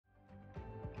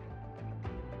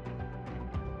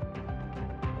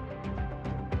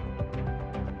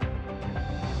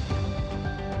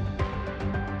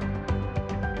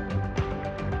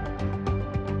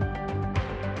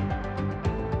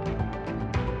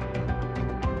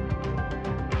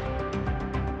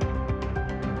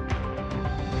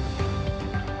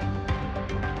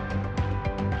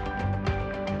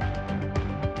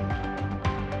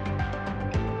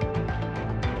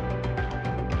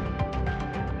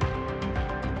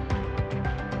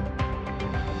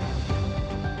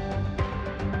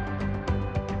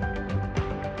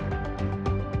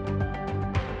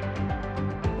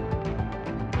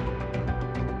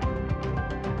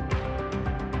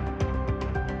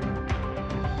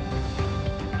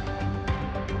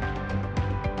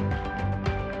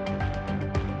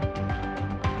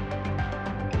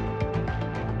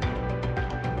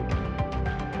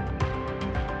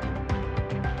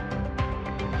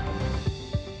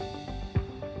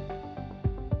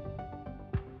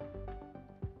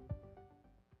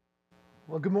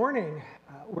Well, good morning.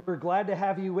 We're glad to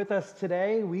have you with us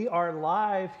today. We are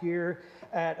live here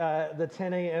at the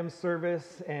 10 a.m.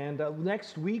 service, and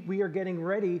next week we are getting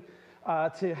ready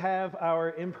to have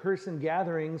our in-person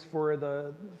gatherings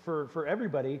for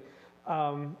everybody.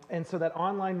 And so that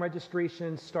online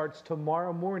registration starts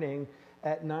tomorrow morning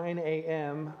at 9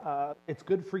 a.m. It's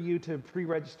good for you to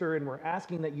pre-register, and we're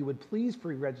asking that you would please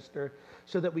pre-register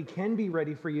so that we can be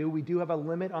ready for you. We do have a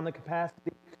limit on the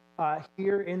capacity.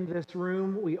 Here in this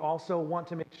room, we also want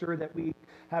to make sure that we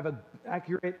have an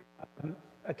accurate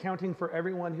accounting for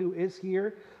everyone who is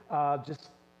here, just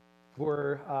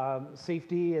for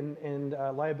safety and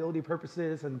liability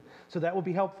purposes, and so that will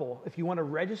be helpful. If you want to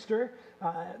register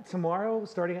tomorrow,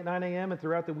 starting at 9 a.m. and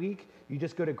throughout the week, you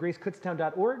just go to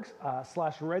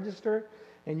gracekutztown.org/register,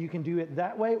 and you can do it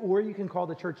that way, or you can call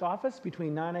the church office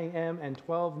between 9 a.m. and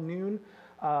 12 noon,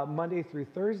 Monday through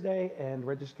Thursday, and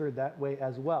register that way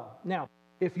as well. Now,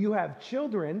 if you have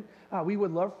children, we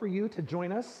would love for you to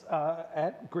join us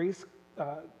at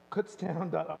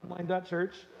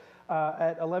Kutztown.online.church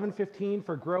at 11:15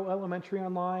 for Grow Elementary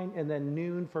Online, and then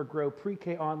noon for Grow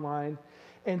Pre-K Online.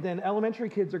 And then elementary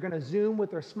kids are going to Zoom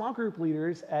with their small group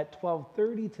leaders at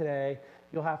 12:30 today.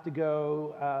 You'll have to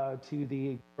go to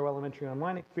the Grow Elementary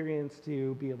Online experience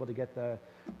to be able to get the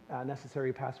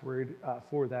necessary password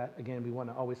for that. Again, we want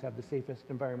to always have the safest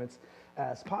environments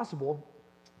as possible.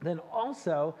 Then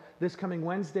also, this coming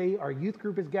Wednesday, our youth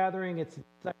group is gathering. It's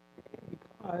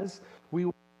because we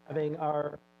will be having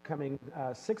our coming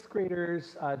sixth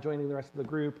graders joining the rest of the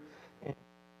group and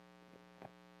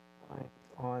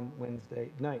on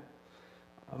Wednesday night.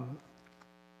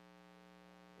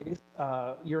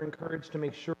 You're encouraged to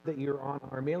make sure that you're on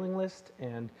our mailing list,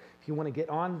 and if you want to get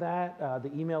on that,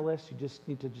 the email list, you just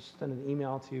need to send an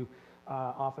email to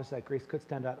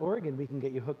office@gracekutztown.org, and we can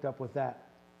get you hooked up with that.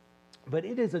 But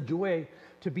it is a joy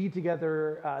to be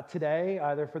together today,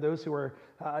 either for those who are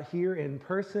here in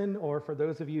person or for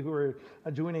those of you who are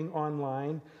joining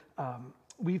online.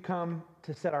 We've come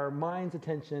to set our mind's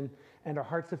attention and our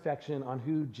heart's affection on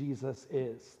who Jesus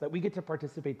is, that we get to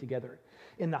participate together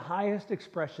in the highest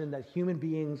expression that human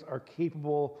beings are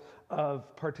capable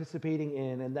of participating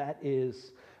in, and that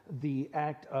is the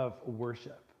act of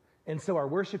worship. And so our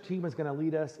worship team is going to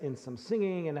lead us in some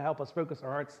singing and help us focus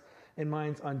our hearts and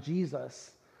minds on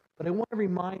Jesus. But I want to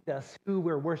remind us who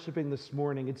we're worshiping this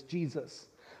morning. It's Jesus,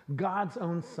 God's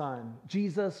own Son.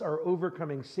 Jesus, our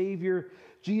overcoming Savior.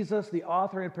 Jesus, the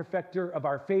author and perfecter of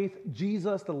our faith.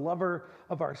 Jesus, the lover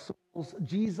of our souls.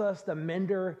 Jesus, the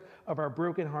mender of our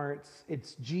broken hearts.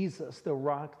 It's Jesus, the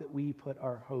rock that we put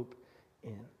our hope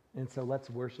in. And so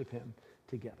let's worship him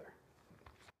together.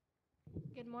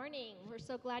 Good morning. We're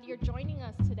so glad you're joining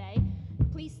us today.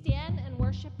 Please stand and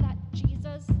worship that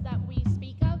Jesus that we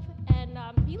speak of, and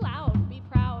be loud, be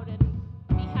proud, and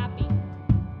be happy.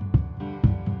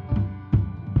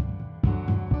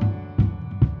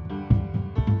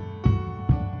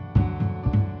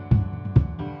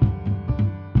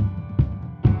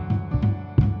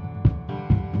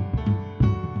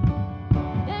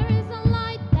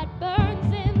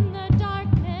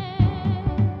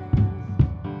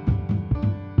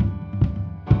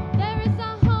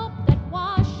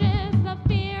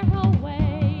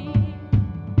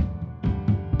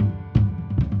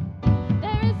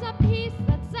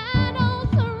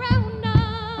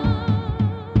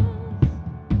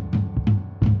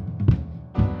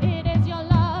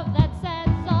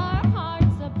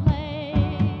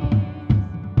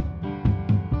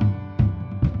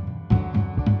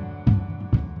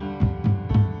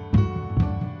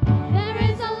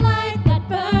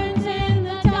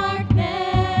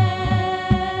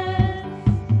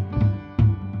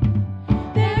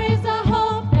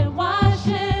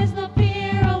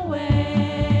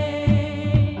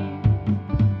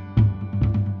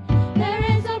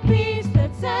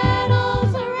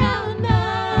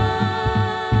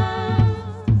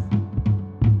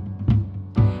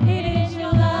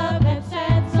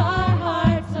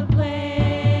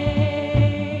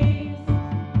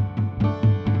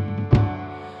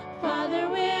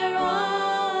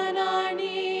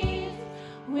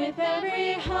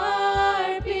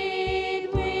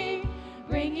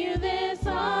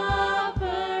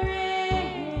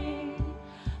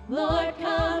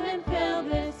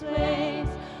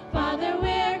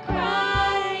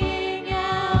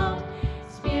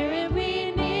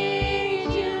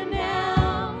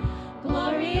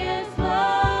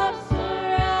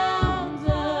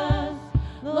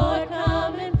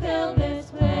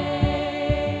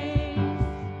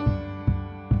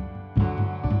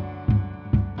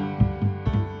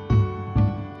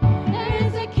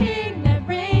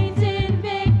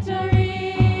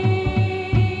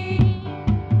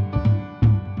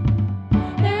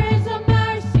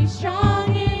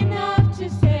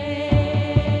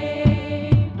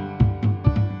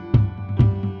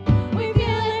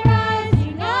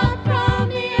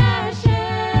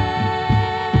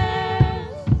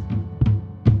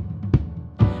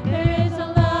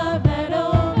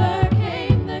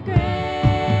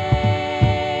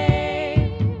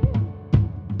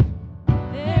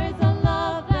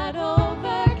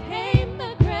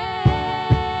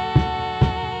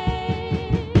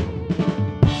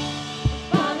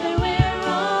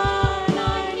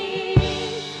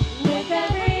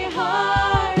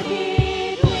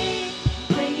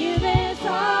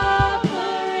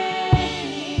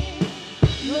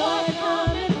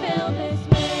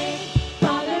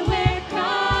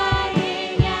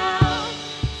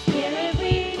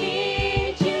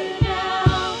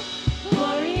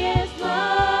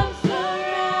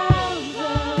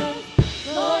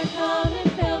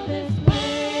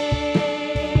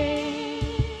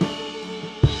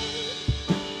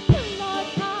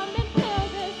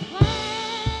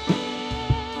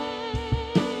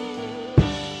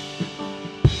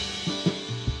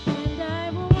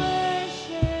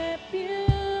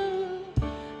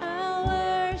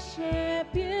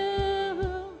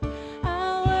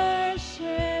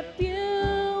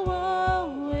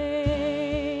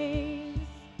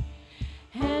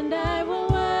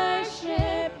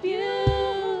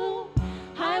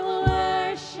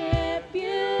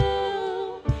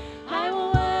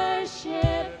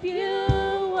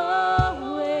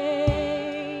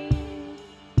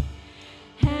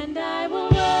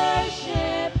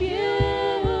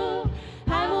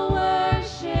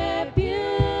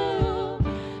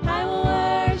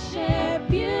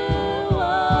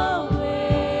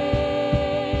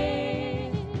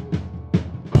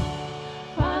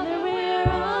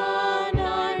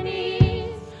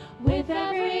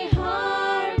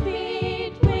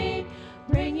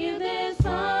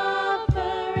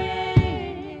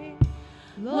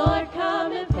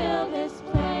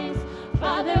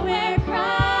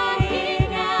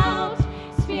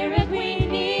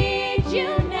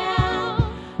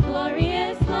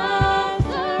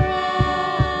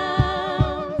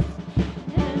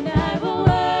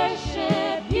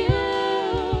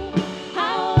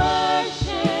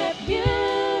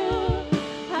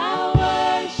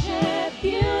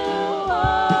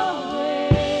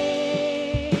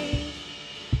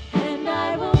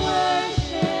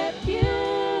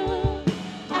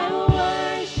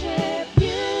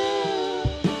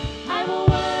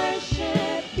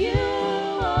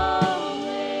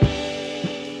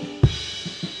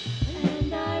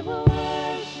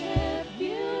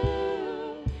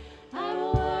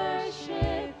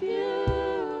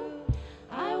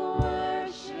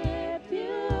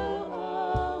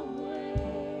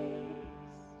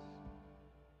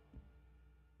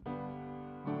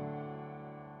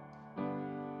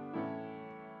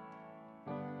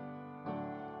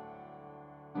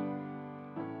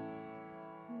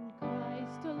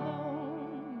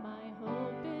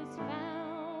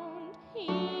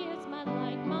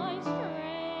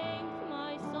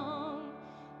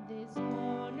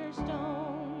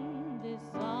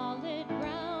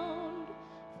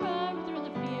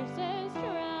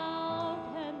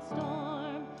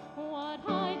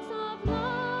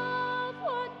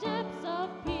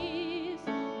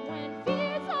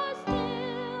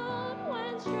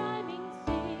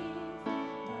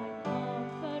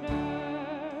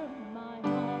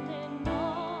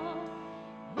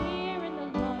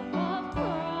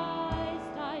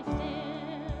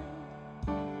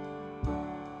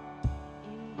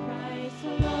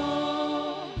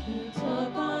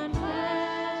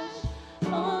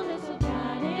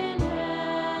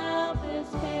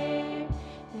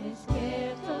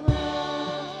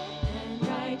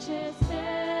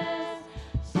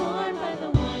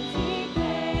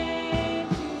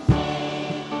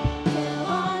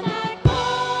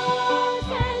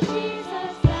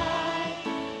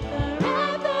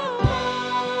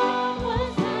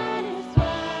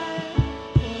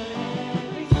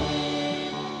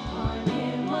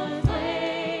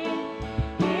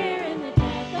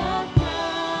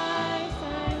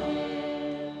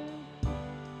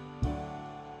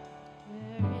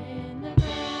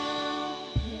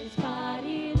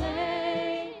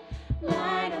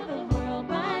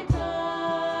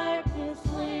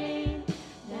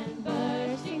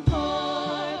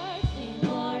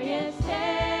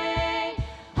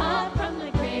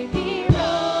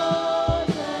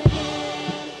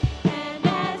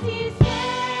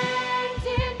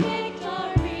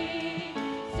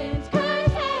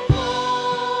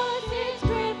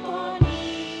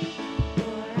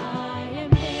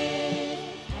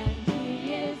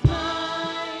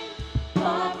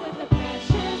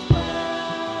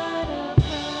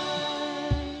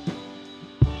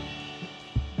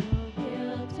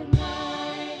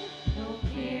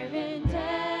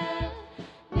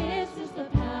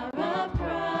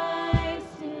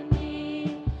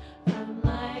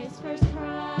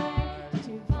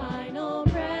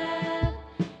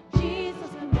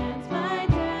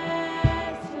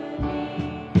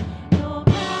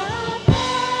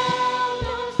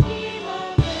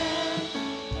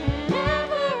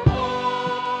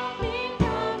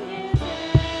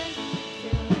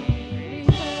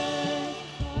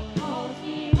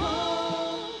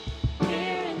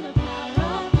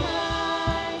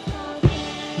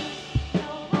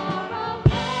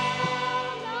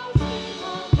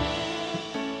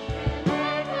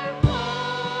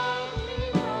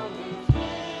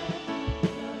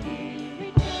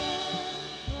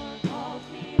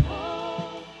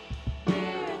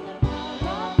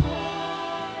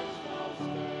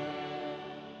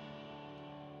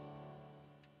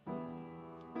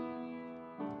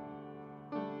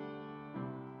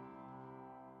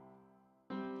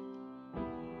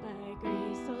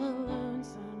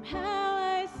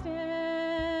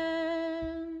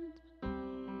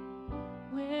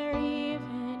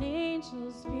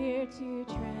 to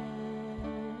tread,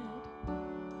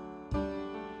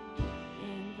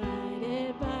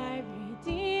 invited by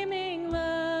redeeming love,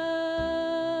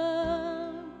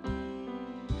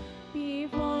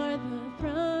 before the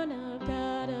throne of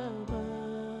God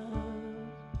above.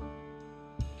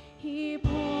 He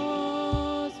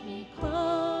pulls me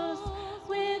close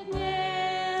with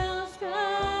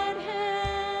nail-scarred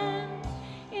hands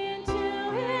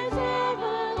into his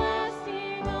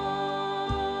everlasting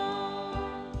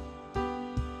arms.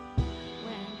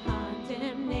 When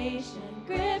condemnation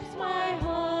grips my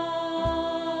heart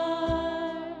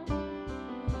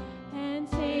and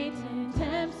Satan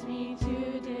tempts me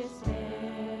to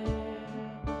despair,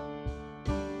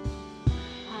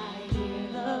 I hear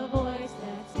the voice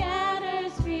that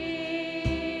scatters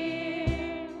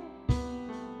fear.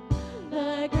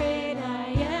 The great I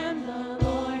am, the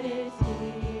Lord is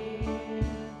here.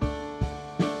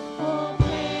 Oh,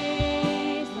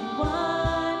 praise the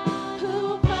one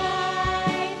who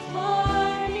fights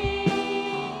for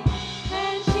me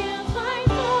and shields my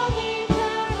soul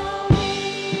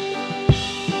eternally.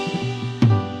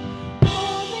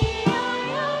 Only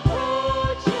I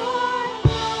approach your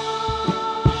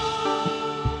throne,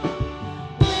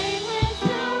 blameless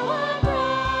through a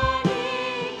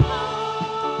burning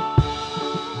coal.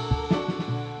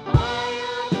 By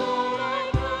your blood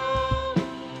I come,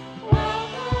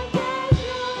 welcomed as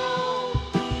your own,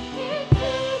 into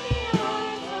the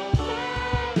arms of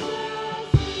majesty.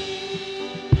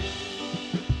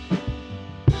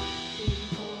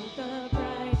 Behold the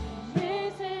bright and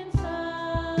risen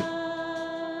sun,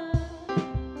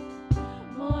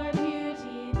 more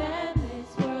beauty than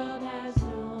this world has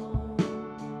known.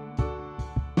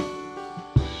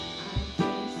 I'm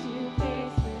face to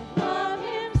face with love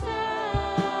himself,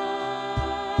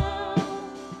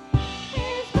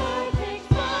 his perfect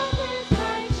spotless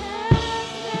righteousness.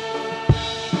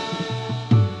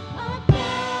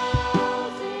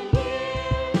 1,000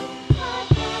 years,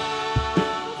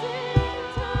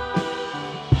 1,000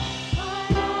 times, are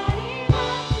not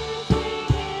enough to sing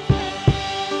his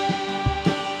praise.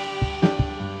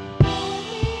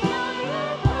 Only I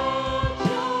approach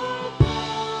your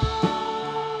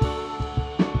throne,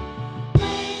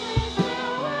 blameless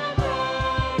through a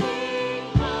burning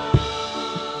coal.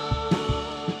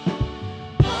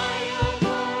 By your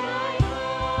blood I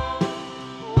come,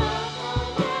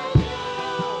 welcomed as your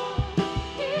own,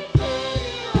 into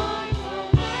the arms of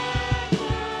majesty.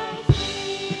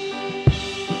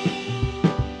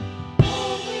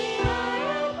 Only I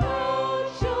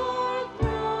approach your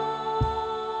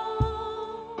throne,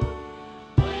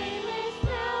 blameless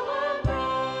through a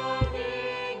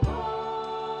burning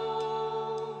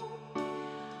coal.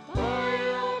 By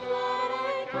your blood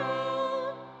I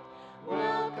come,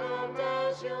 welcomed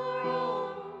as your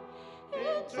own,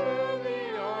 into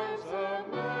the arms of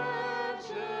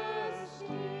majesty.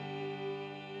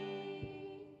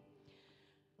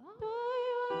 By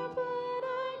your blood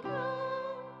I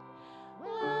come,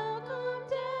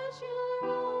 welcomed as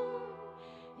your own,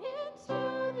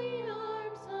 into the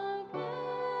arms of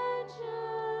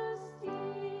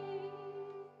majesty.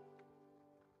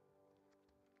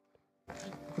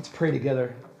 Let's pray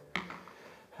together.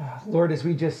 Lord, as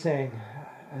we just sang,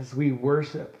 as we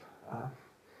worship,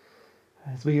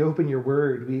 as we open your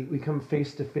word, we come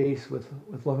face to face with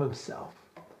love himself.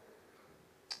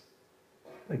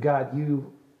 God,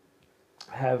 you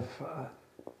have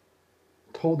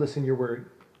told us in your word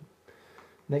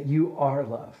that you are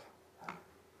love.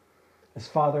 As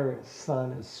Father, as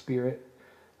Son, as Spirit.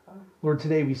 Lord,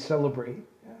 today we celebrate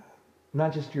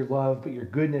not just your love, but your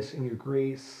goodness and your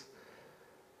grace.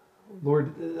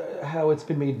 Lord, how it's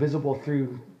been made visible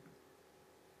through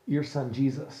your Son,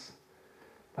 Jesus,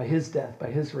 by his death, by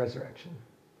his resurrection.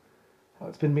 How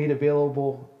it's been made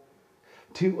available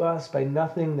to us by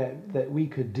nothing that we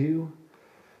could do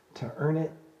to earn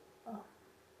it,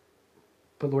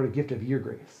 but Lord, a gift of your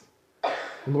grace.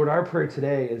 And Lord, our prayer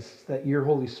today is that your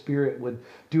Holy Spirit would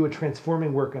do a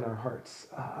transforming work in our hearts,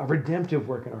 a redemptive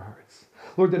work in our hearts.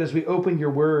 Lord, that as we open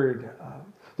your word,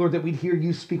 Lord, that we'd hear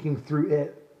you speaking through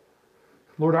it.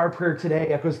 Lord, our prayer today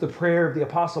echoes the prayer of the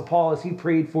Apostle Paul as he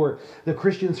prayed for the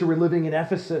Christians who were living in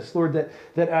Ephesus. Lord, that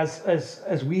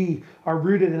as we are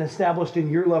rooted and established in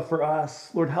your love for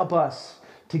us, Lord, help us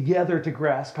together to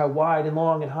grasp how wide and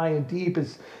long and high and deep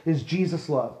is Jesus'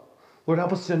 love. Lord,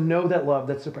 help us to know that love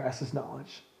that surpasses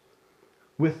knowledge,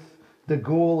 with the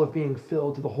goal of being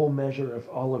filled to the whole measure of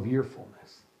all of your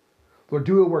fullness. Lord,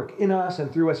 do a work in us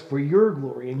and through us for your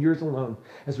glory and yours alone,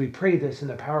 as we pray this in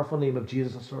the powerful name of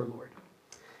Jesus our Lord.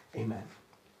 Amen.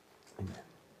 Amen.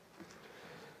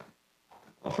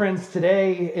 Friends,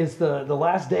 today is the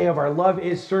last day of our Love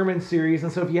Is sermon series.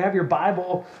 And so if you have your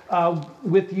Bible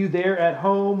with you there at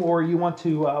home, or you want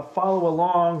to follow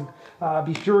along,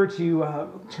 be sure to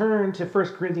turn to 1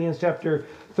 Corinthians chapter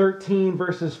 13,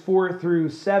 verses 4 through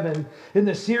 7. In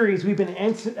the series, we've been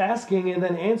asking and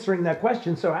then answering that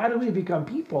question. So how do we become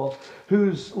people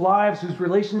whose lives, whose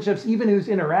relationships, even whose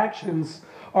interactions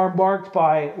are marked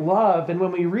by love? And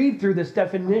when we read through this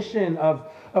definition of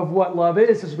what love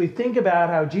is, as we think about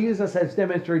how Jesus has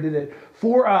demonstrated it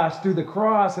for us through the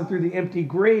cross and through the empty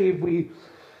grave, we,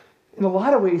 in a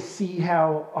lot of ways, see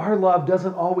how our love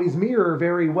doesn't always mirror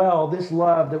very well this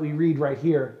love that we read right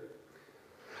here.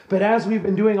 But as we've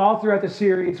been doing all throughout the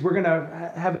series, we're going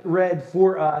to have it read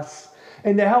for us.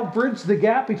 And to help bridge the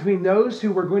gap between those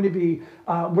who were going to be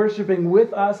worshiping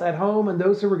with us at home and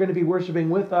those who are going to be worshiping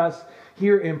with us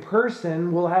here in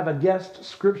person, we'll have a guest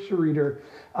scripture reader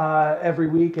every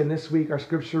week. And this week, our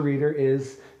scripture reader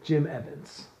is Jim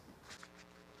Evans.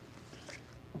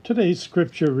 Today's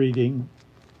scripture reading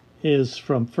is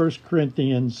from 1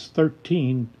 Corinthians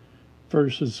 13,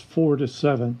 verses 4 to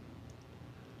 7.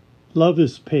 Love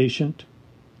is patient.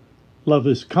 Love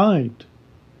is kind.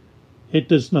 It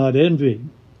does not envy.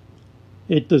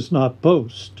 It does not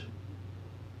boast.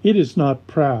 It is not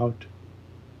proud.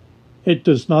 It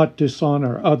does not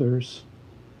dishonor others.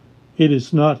 It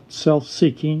is not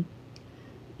self-seeking.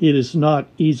 It is not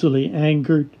easily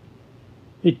angered.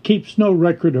 It keeps no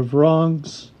record of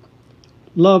wrongs.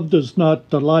 Love does not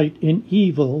delight in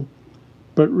evil,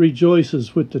 but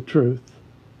rejoices with the truth.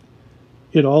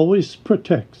 It always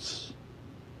protects,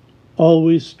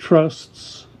 always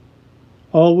trusts,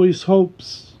 always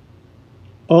hopes,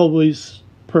 always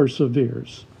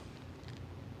perseveres.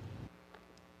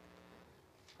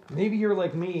 Maybe you're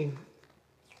like me.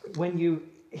 When you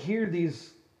hear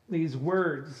these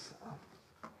words,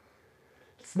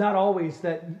 it's not always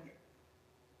that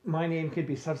my name could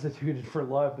be substituted for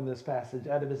love in this passage.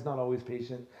 Adam is not always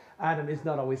patient. Adam is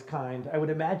not always kind. I would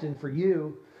imagine for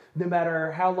you, no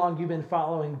matter how long you've been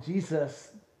following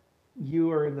Jesus,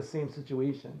 you are in the same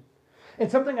situation. And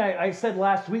something I said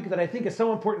last week that I think is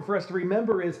so important for us to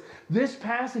remember is this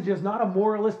passage is not a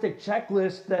moralistic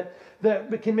checklist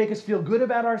that can make us feel good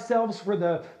about ourselves for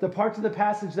the parts of the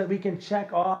passage that we can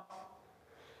check off.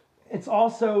 It's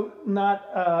also not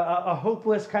a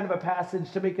hopeless kind of a passage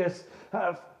to make us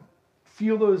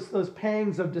feel those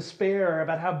pangs of despair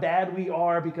about how bad we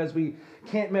are because we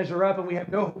can't measure up and we have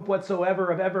no hope whatsoever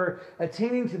of ever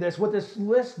attaining to this. What this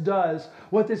list does,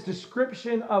 what this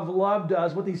description of love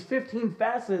does, what these 15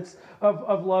 facets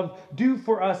of love do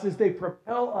for us is they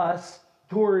propel us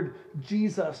toward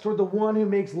Jesus, toward the one who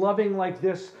makes loving like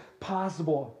this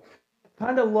possible.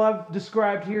 Kind of love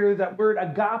described here, that word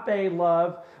agape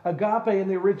love, agape in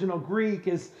the original Greek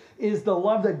is the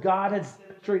love that God has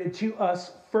demonstrated to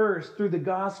us first through the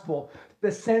gospel, the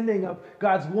sending of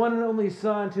God's one and only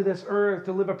Son to this earth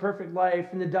to live a perfect life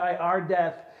and to die our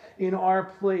death in our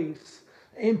place.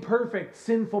 Imperfect,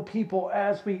 sinful people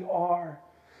as we are.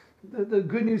 The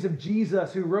good news of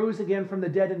Jesus, who rose again from the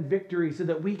dead in victory so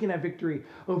that we can have victory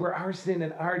over our sin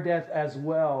and our death as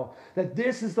well. That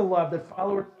this is the love that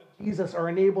followers of Jesus are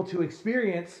enabled to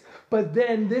experience, but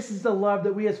then this is the love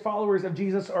that we as followers of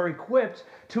Jesus are equipped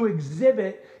to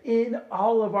exhibit in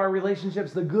all of our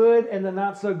relationships, the good and the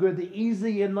not so good, the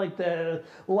easy and like the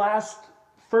last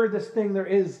furthest thing there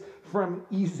is from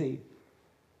easy.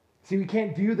 See, we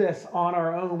can't do this on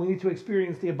our own. We need to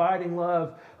experience the abiding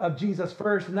love of Jesus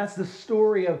first, and that's the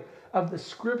story of the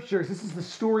scriptures. This is the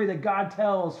story that God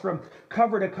tells from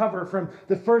cover to cover, from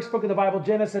the first book of the Bible,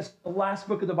 Genesis, to the last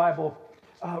book of the Bible,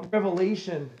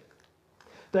 Revelation.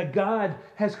 That God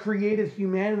has created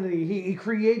humanity. He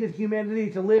created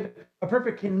humanity to live a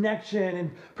perfect connection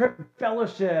and perfect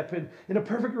fellowship and in a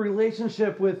perfect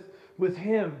relationship with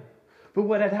Him. But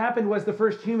what had happened was the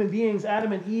first human beings,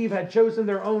 Adam and Eve, had chosen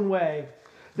their own way.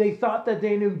 They thought that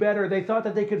they knew better. They thought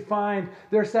that they could find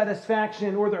their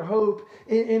satisfaction or their hope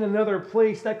in another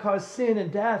place. That caused sin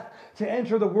and death to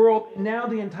enter the world. And now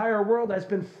the entire world has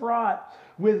been fraught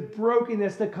with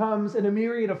brokenness that comes in a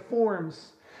myriad of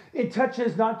forms. It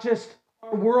touches not just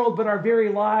our world, but our very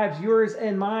lives, yours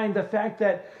and mine. The fact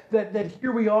that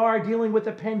here we are dealing with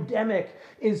a pandemic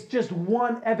is just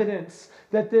one evidence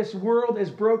that this world is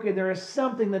broken. There is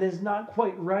something that is not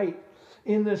quite right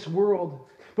in this world.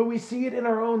 But we see it in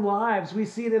our own lives. We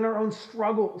see it in our own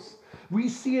struggles. We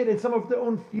see it in some of the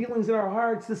own feelings in our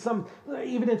hearts,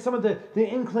 even in some of the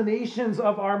inclinations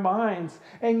of our minds.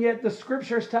 And yet the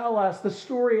scriptures tell us, the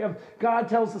story of God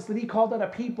tells us that he called out a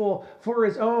people for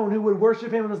his own who would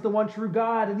worship him as the one true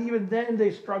God. And even then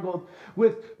they struggled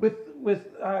with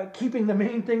keeping the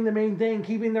main thing,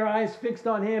 keeping their eyes fixed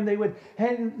on him. They would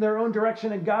head in their own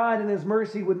direction, and God in his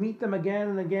mercy would meet them again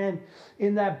and again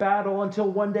in that battle,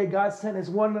 until one day God sent his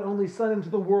one and only Son into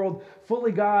the world,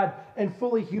 fully God and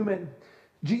fully human.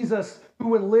 Jesus, who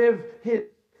would live his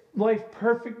life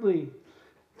perfectly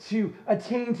to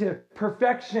attain to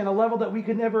perfection, a level that we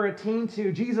could never attain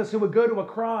to. Jesus, who would go to a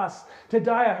cross to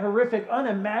die a horrific,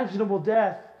 unimaginable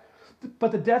death,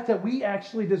 but the death that we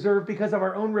actually deserve because of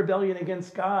our own rebellion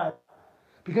against God,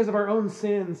 because of our own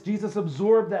sins. Jesus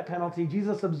absorbed that penalty.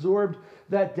 Jesus absorbed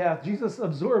that death. Jesus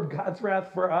absorbed God's wrath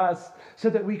for us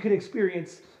so that we could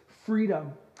experience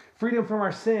freedom. Freedom from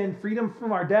our sin, freedom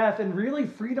from our death, and really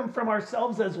freedom from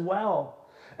ourselves as well,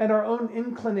 and our own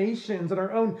inclinations and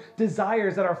our own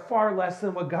desires that are far less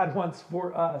than what God wants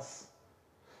for us.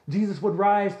 Jesus would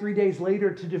rise 3 days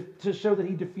later to show that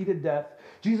he defeated death.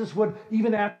 Jesus would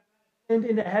even ascend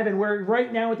into heaven, where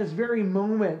right now at this very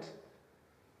moment,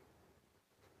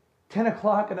 10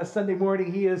 o'clock on a Sunday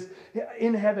morning, he is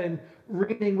in heaven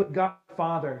reigning with God the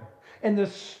Father. And the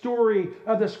story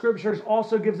of the scriptures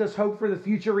also gives us hope for the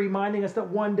future, reminding us that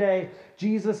one day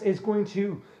Jesus is going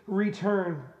to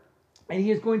return. And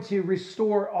he is going to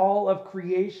restore all of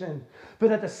creation.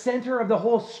 But at the center of the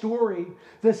whole story,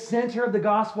 the center of the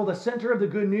gospel, the center of the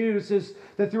good news is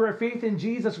that through our faith in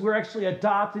Jesus, we're actually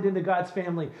adopted into God's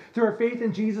family. Through our faith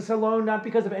in Jesus alone, not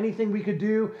because of anything we could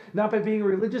do, not by being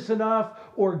religious enough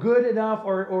or good enough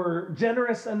or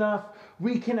generous enough,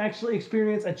 we can actually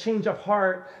experience a change of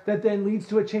heart that then leads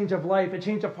to a change of life, a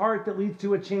change of heart that leads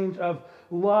to a change of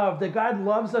love. That God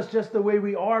loves us just the way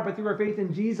we are, but through our faith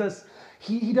in Jesus,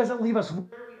 He doesn't leave us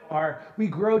where we are. We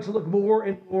grow to look more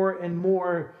and more and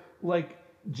more like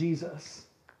Jesus.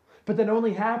 But that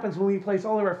only happens when we place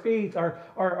all of our faith,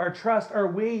 our trust, our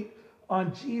weight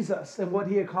on Jesus and what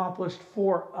he accomplished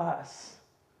for us.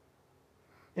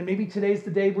 And maybe today's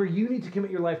the day where you need to commit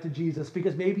your life to Jesus,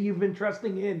 because maybe you've been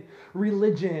trusting in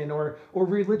religion or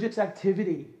religious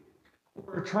activity,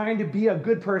 or trying to be a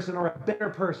good person or a better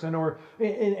person, or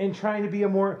and trying to be a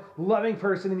more loving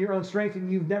person in your own strength, and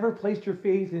you've never placed your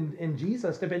faith in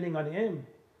Jesus, depending on him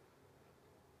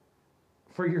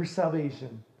for your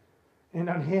salvation, and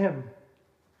on him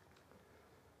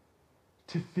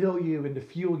to fill you and to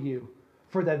fuel you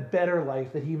for that better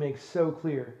life that he makes so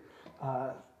clear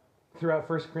throughout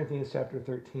 1 Corinthians chapter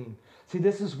 13. See,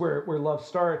 this is where love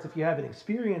starts. If you haven't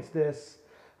experienced this,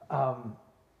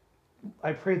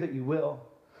 I pray that you will.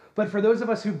 But for those of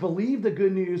us who believe the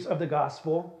good news of the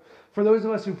gospel, for those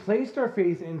of us who placed our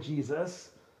faith in Jesus,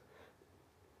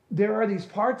 there are these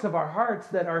parts of our hearts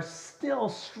that are still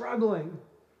struggling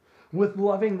with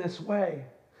loving this way.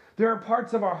 There are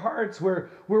parts of our hearts where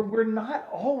we're not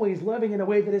always loving in a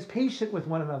way that is patient with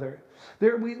one another.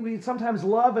 We sometimes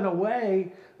love in a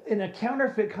way, with a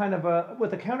counterfeit kind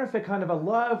of a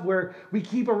love, where we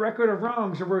keep a record of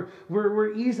wrongs, or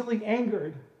we're easily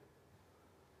angered.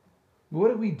 What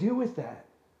do we do with that?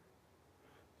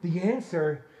 The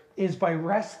answer is by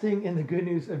resting in the good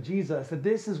news of Jesus. That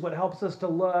this is what helps us to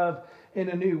love in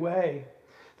a new way.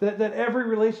 That every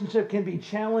relationship can be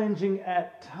challenging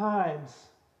at times.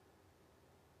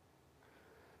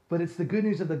 But it's the good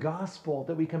news of the gospel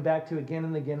that we come back to again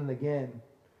and again and again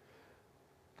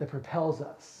that propels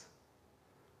us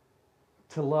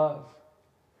to love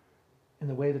in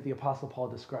the way that the Apostle Paul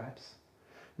describes.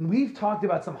 And we've talked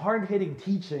about some hard-hitting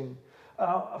teaching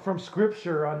from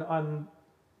Scripture on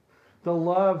the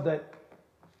love that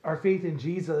our faith in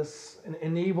Jesus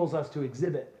enables us to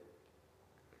exhibit.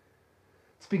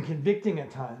 It's been convicting at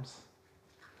times.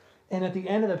 And at the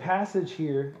end of the passage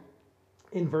here,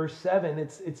 in verse 7,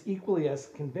 it's equally as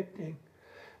convicting.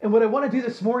 And what I want to do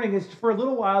this morning is, for a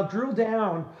little while, drill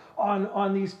down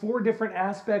on these 4 different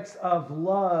aspects of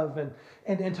love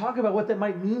and talk about what that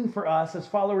might mean for us as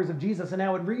followers of Jesus, and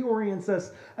how it reorients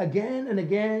us again and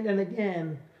again and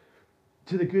again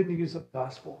to the good news of the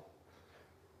gospel.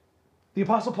 The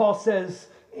Apostle Paul says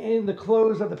in the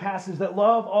close of the passage that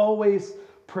love always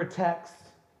protects.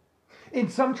 In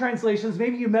some translations,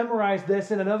 maybe you memorize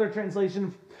this. In another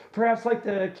translation, perhaps like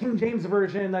the King James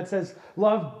Version, that says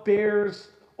love bears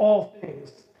all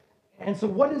things. And so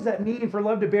what does that mean for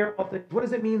love to bear all things? What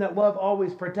does it mean that love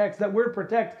always protects? That word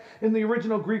protect in the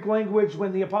original Greek language,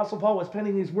 when the Apostle Paul was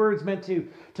penning these words, meant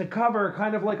to cover,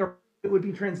 kind of like it would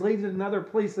be translated in other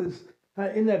places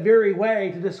in that very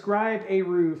way to describe a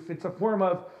roof. It's a form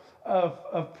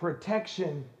of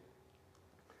protection.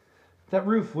 That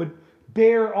roof would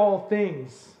bear all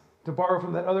things, to borrow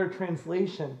from that other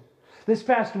translation. This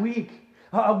past week,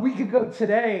 a week ago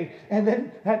today, and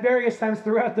then at various times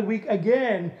throughout the week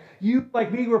again, you,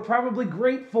 like me, were probably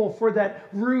grateful for that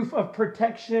roof of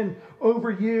protection over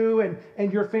you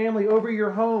and your family, over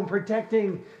your home,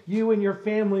 protecting you and your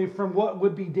family from what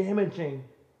would be damaging.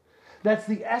 That's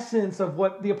the essence of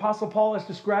what the Apostle Paul is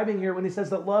describing here when he says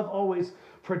that love always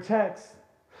protects.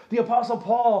 The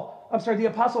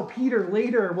Apostle Peter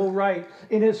later will write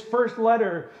in his first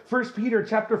letter, 1 Peter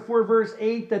chapter 4, verse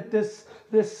 8, that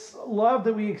this love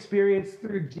that we experience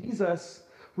through Jesus,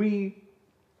 we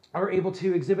are able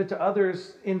to exhibit to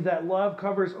others, in that love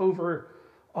covers over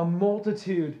a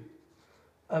multitude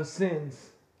of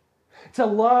sins. It's a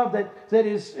love that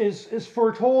is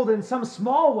foretold in some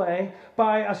small way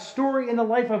by a story in the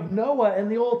life of Noah in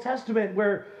the Old Testament,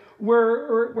 where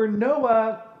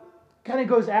Noah kind of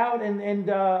goes out and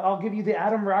I'll give you the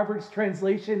Adam Roberts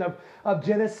translation of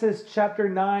Genesis chapter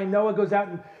 9. Noah goes out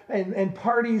and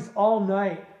parties all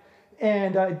night.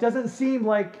 And it doesn't seem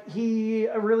like he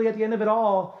really, at the end of it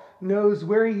all, knows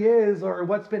where he is or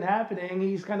what's been happening.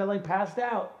 He's kind of like passed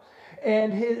out.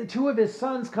 And two of his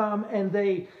sons come and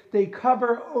they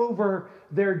cover over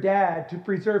their dad to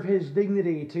preserve his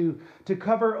dignity, to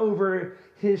cover over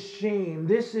his shame.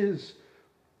 This is,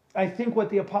 I think, what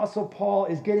the Apostle Paul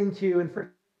is getting to in 1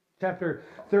 chapter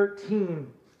 13,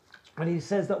 when he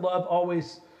says that love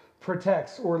always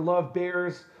protects, or love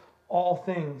bears all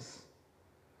things.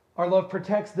 Our love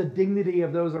protects the dignity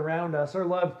of those around us. Our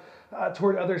love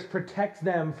toward others protects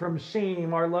them from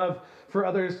shame. Our love for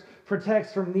others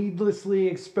protects from needlessly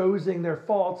exposing their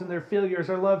faults and their failures.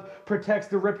 Our love protects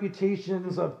the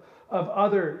reputations of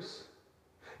others.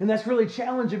 And that's really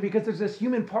challenging, because there's this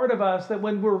human part of us that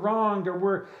when we're wronged or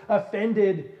we're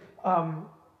offended,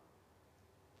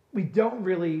 we don't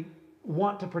really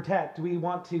want to protect. We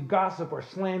want to gossip or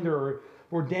slander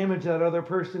or damage that other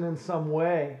person in some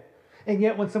way. And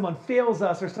yet when someone fails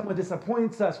us or someone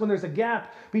disappoints us, when there's a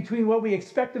gap between what we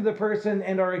expect of the person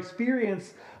and our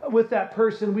experience with that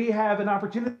person, we have an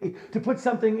opportunity to put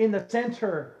something in the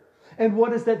center. And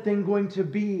what is that thing going to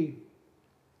be?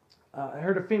 I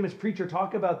heard a famous preacher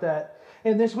talk about that.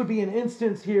 And this would be an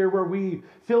instance here where we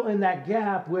fill in that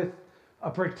gap with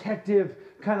a protective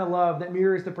kind of love that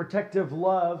mirrors the protective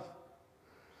love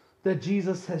that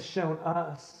Jesus has shown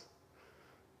us.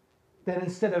 That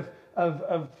instead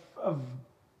of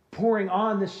pouring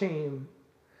on the shame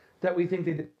that we think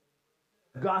they did,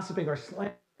 gossiping or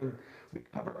slandering, we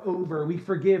cover over, we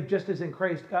forgive just as in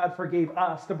Christ God forgave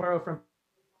us, to borrow from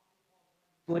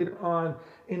later on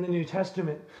in the New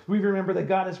Testament. We remember that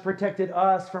God has protected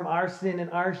us from our sin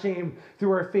and our shame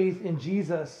through our faith in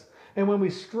Jesus. And when we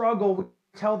struggle, we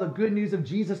tell the good news of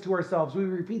Jesus to ourselves. We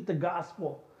repeat the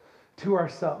gospel to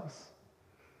ourselves.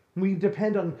 We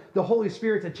depend on the Holy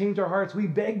Spirit to change our hearts. We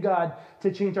beg God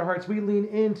to change our hearts. We lean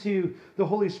into the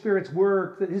Holy Spirit's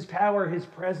work, His power, His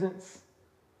presence.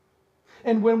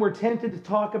 And when we're tempted to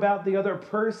talk about the other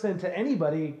person to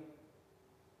anybody,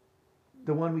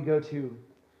 the one we go to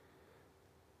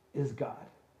is God.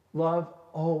 Love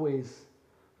always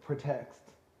protects.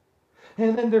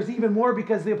 And then there's even more,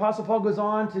 because the Apostle Paul goes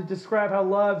on to describe how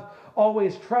love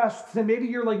always trusts. And maybe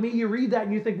you're like me, you read that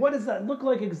and you think, what does that look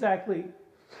like exactly?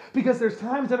 Because there's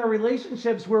times in our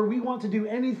relationships where we want to do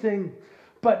anything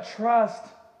but trust.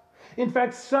 In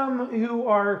fact, some who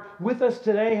are with us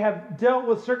today have dealt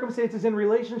with circumstances in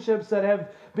relationships that have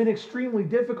been extremely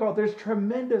difficult. There's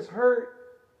tremendous hurt,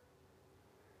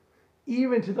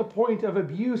 even to the point of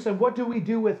abuse. And what do we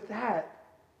do with that?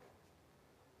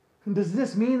 Does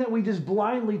this mean that we just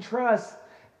blindly trust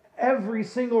every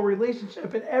single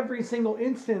relationship in every single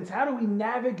instance? How do we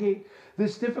navigate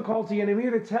this difficulty? And I'm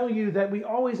here to tell you that we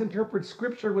always interpret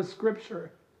Scripture with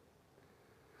Scripture.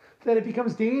 That it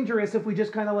becomes dangerous if we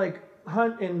just kind of like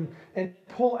hunt and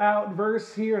pull out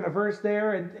verse here and a verse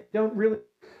there and don't really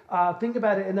think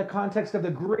about it in the context of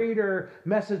the greater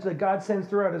message that God sends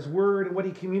throughout His Word and what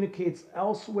He communicates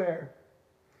elsewhere.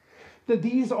 That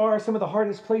these are some of the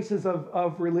hardest places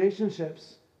of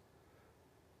relationships.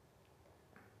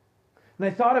 And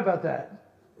I thought about that.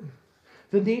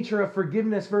 The nature of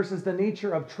forgiveness versus the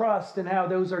nature of trust, and how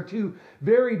those are two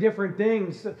very different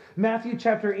things. Matthew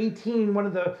chapter 18, one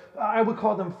of the, I would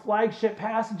call them flagship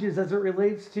passages as it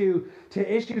relates to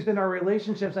issues in our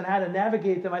relationships and how to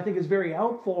navigate them, I think is very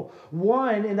helpful.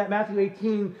 One, in that Matthew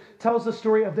 18 tells the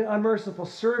story of the unmerciful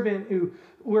servant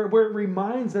where it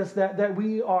reminds us that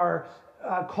we are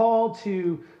called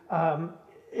to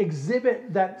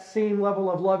exhibit that same level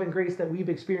of love and grace that we've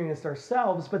experienced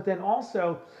ourselves. But then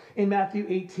also in Matthew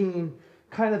 18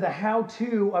 kind of the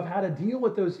how-to of how to deal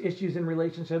with those issues in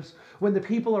relationships when the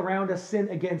people around us sin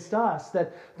against us.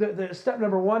 That the step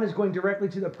number one is going directly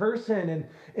to the person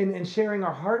and sharing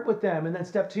our heart with them. And then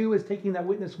step two is taking that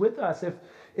witness with us.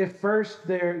 If first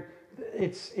if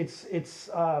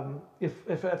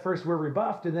at first we're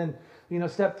rebuffed, and then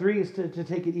step three is to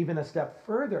take it even a step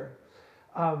further.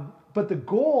 But the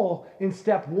goal in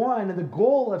step one, and the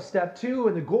goal of step two,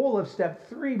 and the goal of step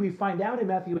three, we find out in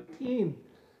Matthew 18,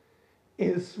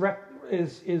 is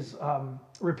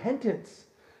repentance.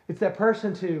 It's that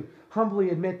person to humbly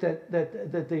admit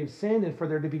that they've sinned and for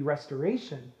there to be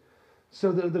restoration.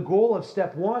 So the goal of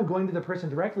step one, going to the person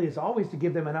directly, is always to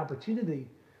give them an opportunity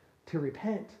to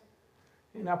repent,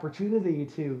 an opportunity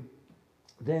to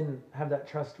then have that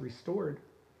trust restored.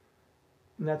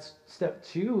 And that's step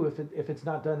two. If it's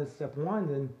not done in step one,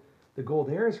 then the goal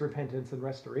there is repentance and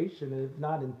restoration. And if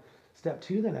not in step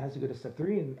two, then it has to go to step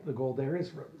three, and the goal there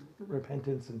is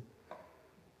repentance and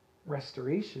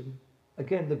restoration.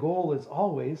 Again, the goal is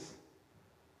always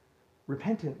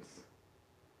repentance.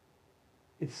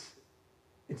 It's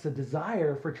a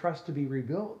desire for trust to be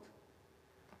rebuilt.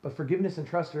 But forgiveness and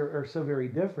trust are so very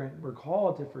different. We're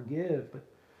called to forgive, but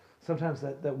sometimes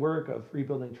that work of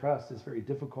rebuilding trust is very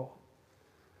difficult.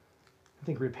 I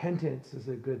think repentance is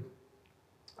a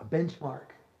benchmark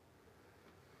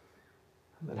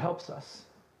that helps us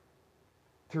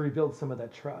to rebuild some of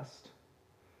that trust.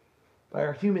 By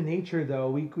our human nature,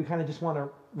 though, we kind of just want to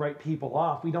write people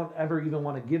off. We don't ever even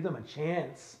want to give them a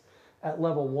chance at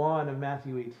level 1 of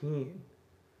Matthew 18.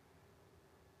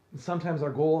 And sometimes our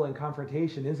goal in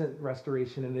confrontation isn't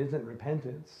restoration and isn't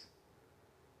repentance.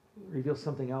 It reveals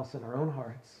something else in our own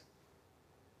hearts.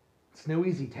 It's no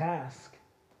easy task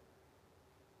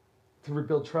to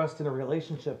rebuild trust in a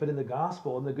relationship, but in the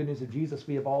gospel and the good news of Jesus,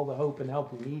 we have all the hope and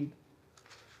help we need.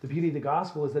 The beauty of the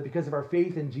gospel is that because of our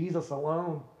faith in Jesus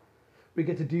alone, we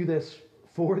get to do this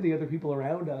for the other people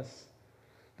around us,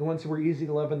 the ones who are easy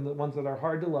to love and the ones that are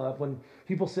hard to love. When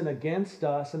people sin against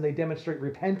us and they demonstrate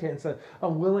repentance, a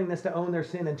willingness to own their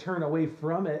sin and turn away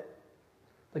from it,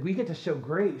 like we get to show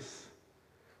grace.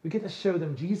 We get to show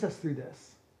them Jesus through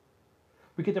this.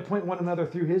 We get to point one another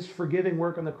through his forgiving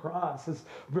work on the cross, his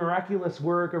miraculous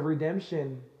work of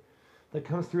redemption that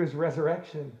comes through his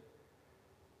resurrection.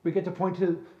 We get to point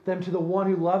them to the one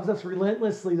who loves us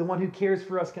relentlessly, the one who cares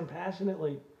for us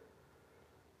compassionately.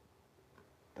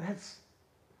 That's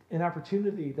an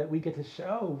opportunity that we get to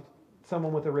show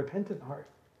someone with a repentant heart.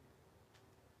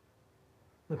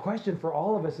 The question for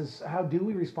all of us is, how do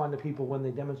we respond to people when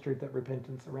they demonstrate that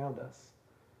repentance around us?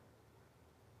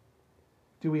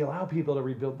 Do we allow people to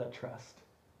rebuild that trust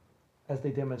as they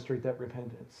demonstrate that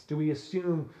repentance? Do we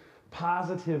assume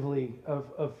positively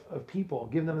of people,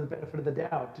 give them the benefit of the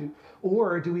doubt?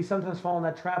 Or do we sometimes fall in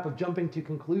that trap of jumping to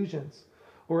conclusions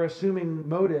or assuming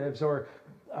motives or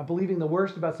believing the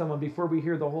worst about someone before we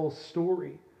hear the whole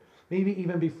story? Maybe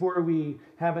even before we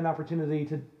have an opportunity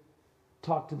to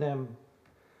talk to them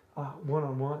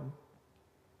one-on-one.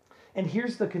 And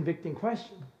here's the convicting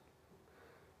question.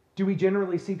 Do we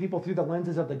generally see people through the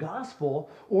lenses of the gospel,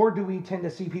 or do we tend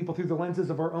to see people through the lenses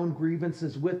of our own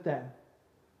grievances with them?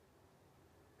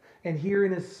 And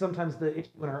herein is sometimes the issue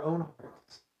in our own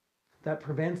hearts that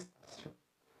prevents us from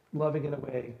loving in a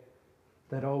way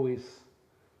that always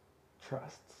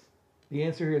trusts. The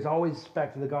answer here is always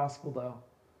back to the gospel, though.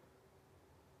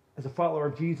 As a follower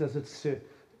of Jesus, it's to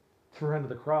run to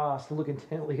the cross, to look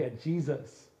intently at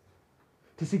Jesus,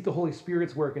 to seek the Holy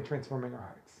Spirit's work in transforming our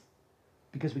hearts.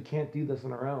 Because we can't do this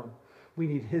on our own. We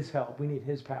need his help. We need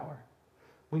his power.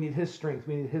 We need his strength.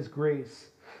 We need his grace.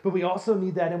 But we also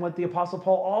need that in what the Apostle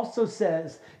Paul also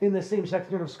says in the same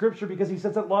section of Scripture, because he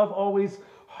says that love always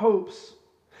hopes.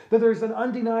 That there's an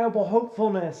undeniable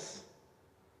hopefulness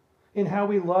in how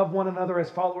we love one another as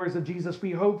followers of Jesus.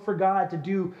 We hope for God to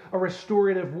do a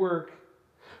restorative work.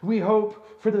 We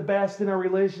hope for the best in our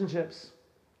relationships.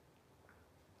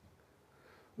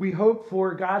 We hope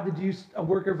for God to do a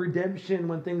work of redemption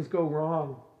when things go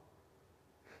wrong.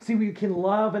 See, we can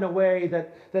love in a way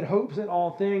that hopes in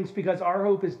all things because our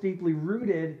hope is deeply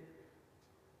rooted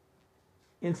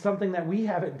in something that we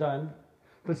haven't done,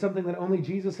 but something that only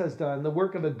Jesus has done. The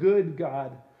work of a good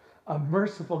God, a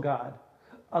merciful God,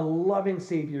 a loving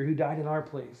Savior who died in our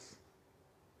place.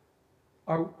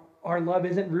 Our love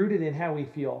isn't rooted in how we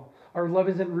feel. Our love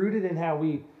isn't rooted in how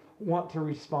we want to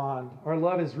respond. Our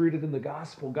love is rooted in the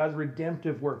gospel, God's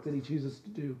redemptive work that he chooses to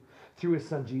do through his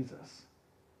son Jesus.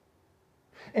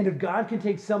 And if God can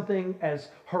take something as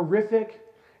horrific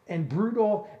and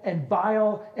brutal and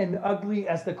vile and ugly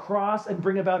as the cross and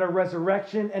bring about a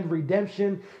resurrection and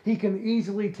redemption, he can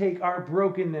easily take our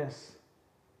brokenness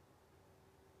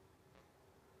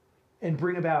and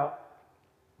bring about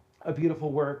a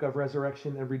beautiful work of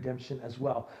resurrection and redemption as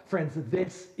well. Friends,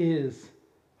 this is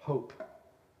hope.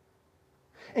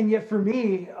 And yet for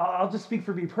me, I'll just speak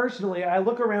for me personally, I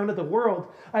look around at the world,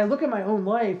 I look at my own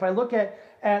life, I look at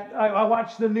I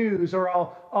watch the news, or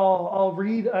I'll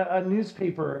read a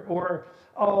newspaper, or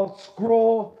I'll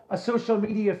scroll a social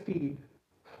media feed,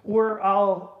 or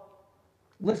I'll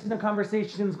listen to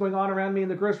conversations going on around me in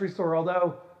the grocery store,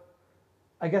 although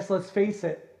I guess let's face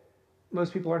it,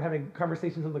 most people aren't having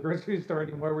conversations in the grocery store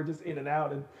anymore. We're just in and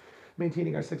out and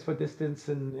maintaining our 6 foot distance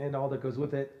and all that goes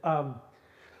with it.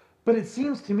 But it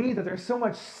seems to me that there's so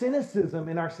much cynicism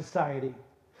in our society,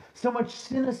 so much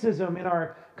cynicism in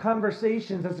our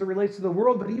conversations as it relates to the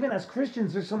world. But even as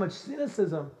Christians, there's so much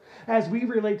cynicism as we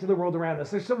relate to the world around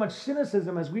us. There's so much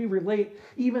cynicism as we relate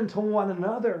even to one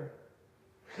another.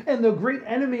 And the great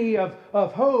enemy of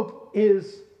hope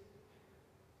is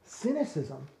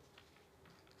cynicism.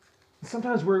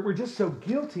 Sometimes we're just so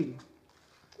guilty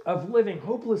of living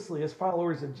hopelessly as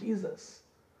followers of Jesus.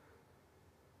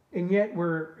 And yet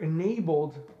we're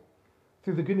enabled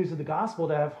through the good news of the gospel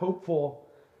to have hopeful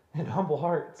and humble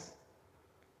hearts.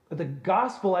 But the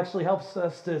gospel actually helps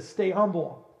us to stay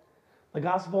humble. The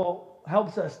gospel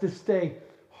helps us to stay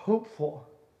hopeful.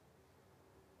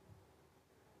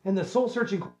 And the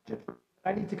soul-searching question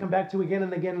I need to come back to again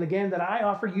and again and again that I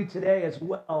offer you today as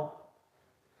well,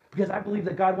 because I believe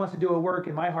that God wants to do a work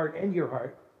in my heart and your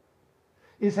heart,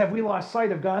 is, have we lost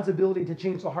sight of God's ability to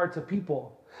change the hearts of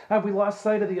people? Have we lost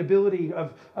sight of the ability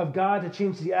of God to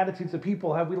change the attitudes of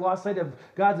people? Have we lost sight of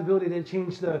God's ability to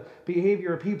change the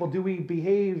behavior of people? Do we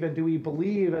behave and do we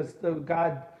believe as though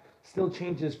God still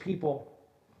changes people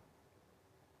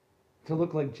to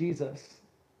look like Jesus?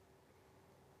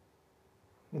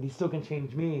 And he still can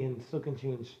change me and still can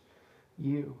change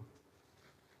you.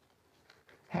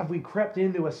 Have we crept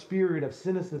into a spirit of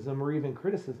cynicism or even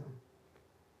criticism?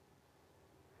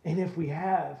 And if we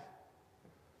have,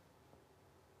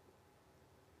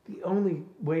 the only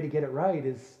way to get it right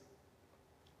is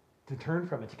to turn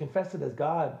from it, to confess it as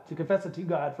God, to confess it to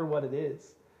God for what it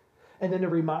is, and then to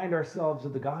remind ourselves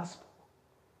of the gospel,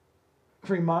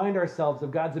 to remind ourselves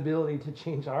of God's ability to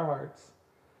change our hearts,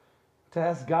 to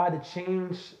ask God to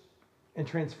change and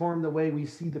transform the way we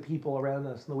see the people around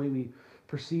us and the way we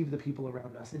perceive the people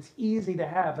around us. It's easy to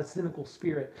have a cynical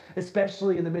spirit,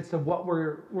 especially in the midst of what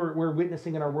we're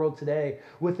witnessing in our world today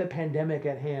with the pandemic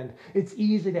at hand. It's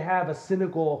easy to have a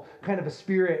cynical kind of a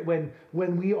spirit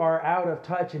when we are out of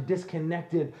touch and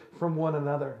disconnected from one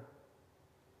another.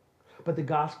 But the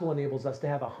gospel enables us to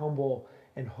have a humble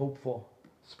and hopeful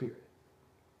spirit.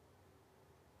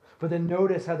 But then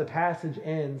notice how the passage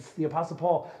ends. The Apostle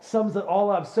Paul sums it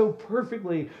all up so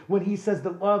perfectly when he says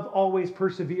that love always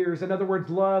perseveres. In other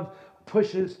words, love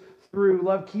pushes through.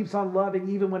 Love keeps on loving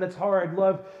even when it's hard.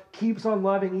 Love keeps on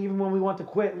loving even when we want to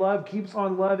quit. Love keeps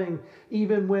on loving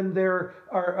even when there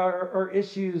are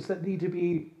issues that need to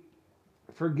be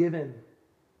forgiven.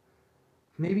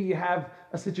 Maybe you have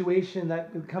a situation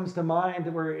that comes to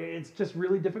mind where it's just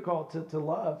really difficult to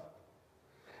love.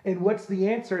 And what's the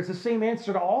answer? It's the same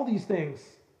answer to all these things.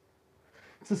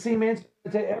 It's the same answer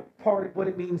to every part of what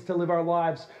it means to live our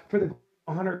lives for the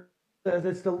honor.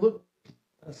 It's to look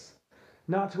to us,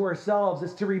 not to ourselves.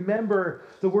 It's to remember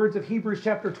the words of Hebrews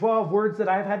chapter 12, words that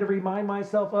I've had to remind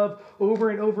myself of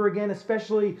over and over again,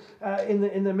 especially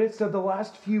in the midst of the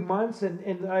last few months.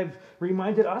 And I've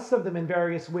reminded us of them in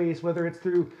various ways, whether it's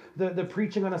through the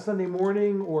preaching on a Sunday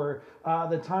morning or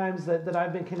the times that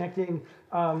I've been connecting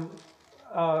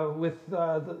with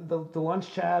the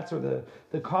lunch chats or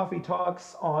the coffee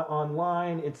talks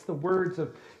online. It's the words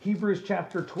of Hebrews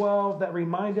chapter 12 that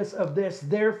remind us of this.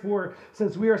 Therefore,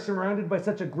 since we are surrounded by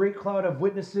such a great cloud of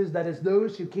witnesses, that is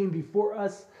those who came before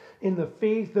us in the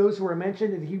faith, those who are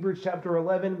mentioned in Hebrews chapter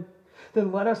 11,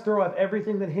 then let us throw off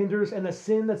everything that hinders and the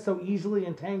sin that so easily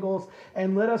entangles,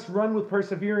 and let us run with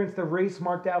perseverance the race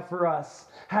marked out for us.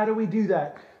 How do we do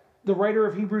that? The writer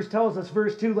of Hebrews tells us,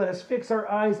 verse 2, let us fix our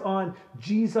eyes on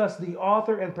Jesus, the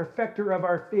author and perfecter of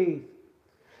our faith.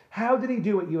 How did he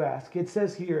do it, you ask? It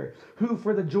says here, who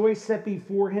for the joy set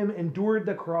before him endured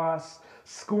the cross,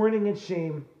 scorning its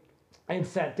shame, and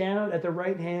sat down at the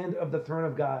right hand of the throne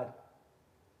of God.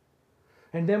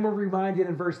 And then we're reminded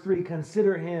in verse 3,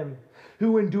 consider him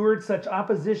who endured such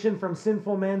opposition from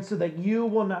sinful men so that you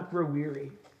will not grow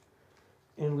weary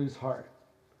and lose heart.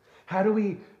 How do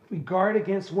we guard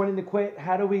against wanting to quit?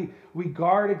 How do we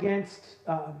guard against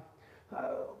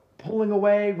pulling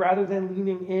away rather than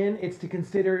leaning in? It's to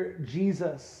consider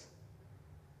Jesus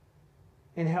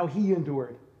and how he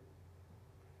endured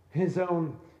his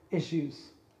own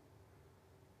issues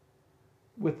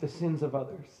with the sins of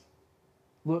others.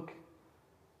 Look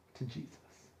to Jesus.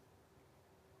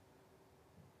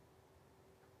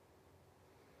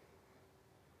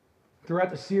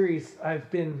 Throughout the series, I've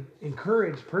been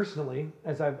encouraged personally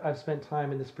as I've spent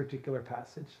time in this particular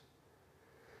passage.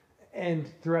 And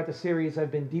throughout the series,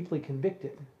 I've been deeply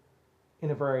convicted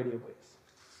in a variety of ways.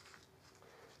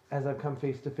 As I've come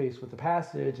face to face with the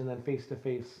passage and then face to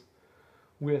face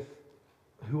with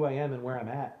who I am and where I'm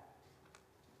at.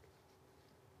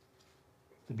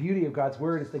 The beauty of God's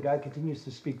word is that God continues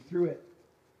to speak through it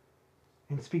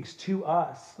and speaks to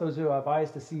us, those who have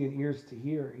eyes to see and ears to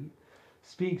hear. He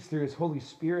speaks through his Holy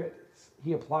Spirit.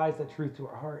 He applies that truth to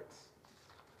our hearts.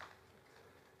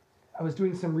 I was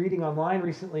doing some reading online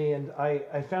recently, and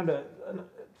I found a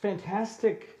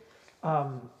fantastic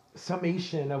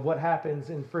summation of what happens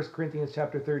in 1 Corinthians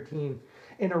chapter 13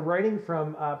 in a writing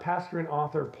from pastor and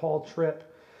author Paul Tripp.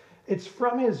 It's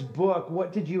from his book,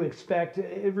 What Did You Expect?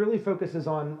 It really focuses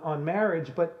on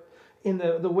marriage, but in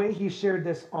the way he shared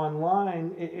this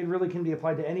online, it really can be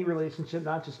applied to any relationship,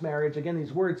 not just marriage. Again,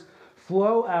 these words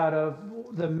flow out of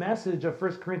the message of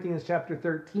 1 Corinthians chapter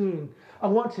 13. I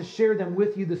want to share them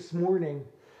with you this morning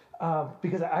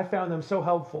because I found them so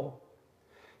helpful.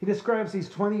 He describes these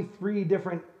 23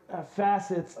 different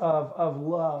facets of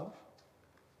love.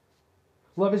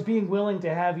 Love is being willing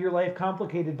to have your life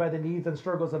complicated by the needs and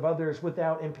struggles of others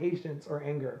without impatience or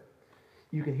anger.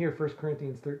 You can hear 1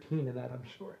 Corinthians 13 in that, I'm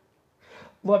sure.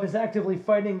 Love is actively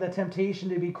fighting the temptation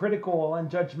to be critical and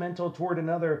judgmental toward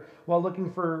another while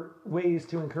looking for ways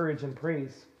to encourage and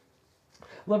praise.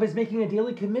 Love is making a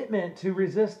daily commitment to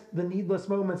resist the needless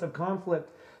moments of conflict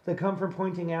that come from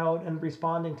pointing out and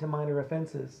responding to minor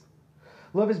offenses.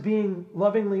 Love is being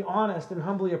lovingly honest and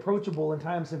humbly approachable in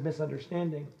times of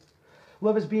misunderstanding.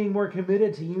 Love is being more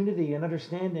committed to unity and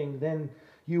understanding than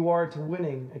you are to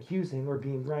winning, accusing, or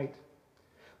being right.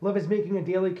 Love is making a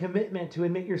daily commitment to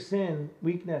admit your sin,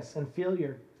 weakness, and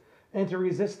failure, and to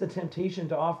resist the temptation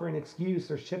to offer an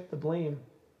excuse or shift the blame.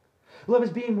 Love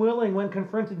is being willing, when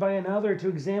confronted by another, to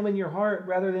examine your heart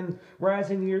rather than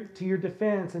rising to your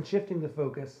defense and shifting the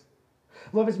focus.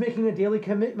 Love is making a daily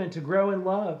commitment to grow in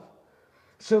love,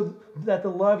 so that the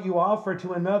love you offer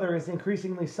to another is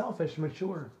increasingly selfish,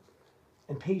 mature,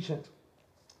 and patient.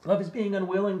 Love is being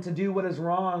unwilling to do what is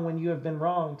wrong when you have been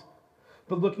wronged,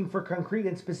 but looking for concrete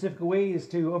and specific ways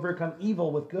to overcome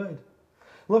evil with good.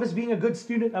 Love is being a good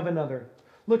student of another,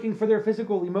 looking for their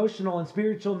physical, emotional, and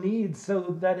spiritual needs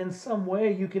so that in some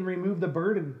way you can remove the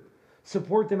burden,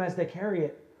 support them as they carry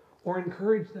it, or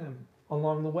encourage them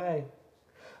along the way.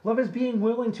 Love is being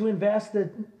willing to invest the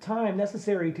time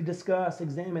necessary to discuss,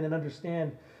 examine, and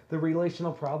understand the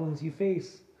relational problems you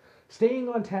face, staying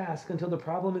on task until the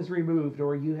problem is removed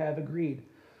or you have agreed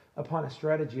upon a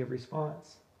strategy of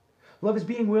response. Love is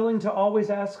being willing to always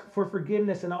ask for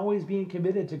forgiveness and always being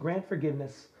committed to grant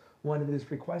forgiveness when it is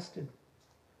requested.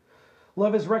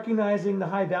 Love is recognizing the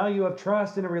high value of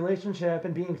trust in a relationship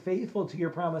and being faithful to your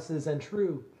promises and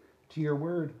true to your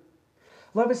word.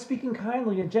 Love is speaking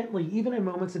kindly and gently, even in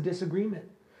moments of disagreement,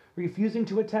 refusing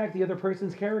to attack the other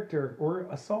person's character or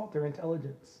assault their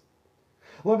intelligence.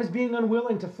 Love is being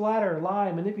unwilling to flatter,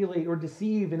 lie, manipulate, or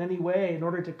deceive in any way in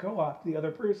order to co-opt the other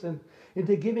person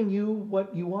into giving you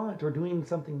what you want or doing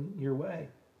something your way.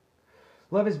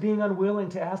 Love is being unwilling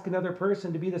to ask another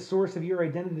person to be the source of your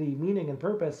identity, meaning, and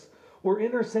purpose, or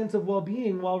inner sense of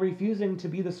well-being while refusing to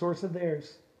be the source of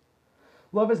theirs.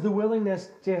 Love is the willingness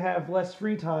to have less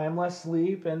free time, less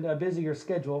sleep, and a busier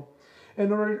schedule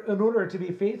in order to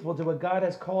be faithful to what God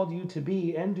has called you to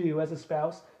be and do as a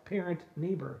spouse, parent,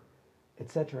 neighbor,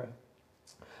 etc.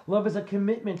 Love is a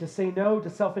commitment to say no to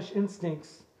selfish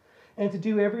instincts and to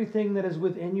do everything that is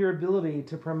within your ability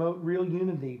to promote real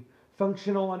unity,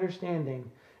 functional understanding,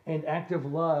 and active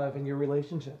love in your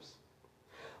relationships.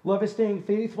 Love is staying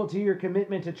faithful to your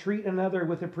commitment to treat another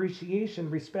with appreciation,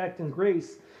 respect, and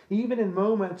grace, even in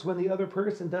moments when the other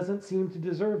person doesn't seem to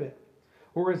deserve it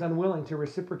or is unwilling to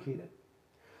reciprocate it.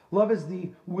 Love is the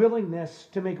willingness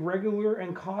to make regular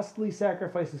and costly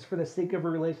sacrifices for the sake of a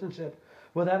relationship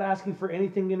without asking for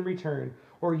anything in return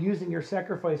or using your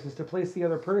sacrifices to place the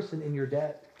other person in your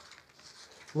debt.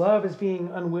 Love is being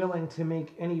unwilling to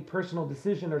make any personal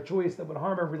decision or choice that would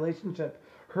harm a relationship,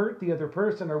 hurt the other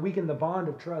person, or weaken the bond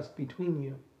of trust between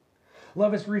you.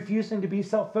 Love is refusing to be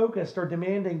self-focused or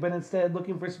demanding, but instead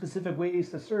looking for specific ways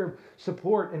to serve,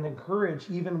 support, and encourage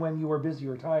even when you are busy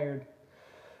or tired.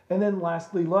 And then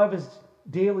lastly, love is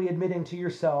daily admitting to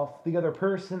yourself, the other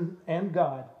person, and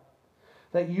God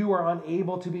that you are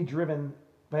unable to be driven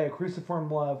by a cruciform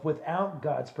love without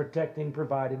God's protecting,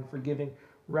 providing, forgiving,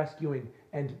 rescuing,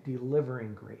 and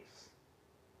delivering grace.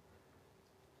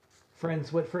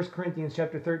 Friends, what 1 Corinthians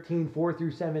chapter 13, 4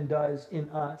 through 7 does in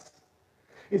us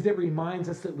is it reminds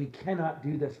us that we cannot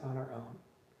do this on our own.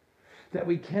 That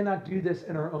we cannot do this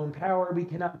in our own power. We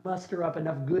cannot muster up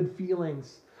enough good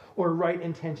feelings or right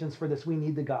intentions for this. We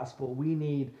need the gospel. We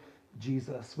need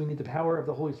Jesus. We need the power of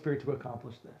the Holy Spirit to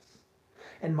accomplish this.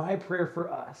 And my prayer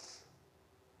for us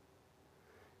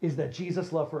is that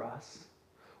Jesus' love for us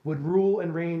would rule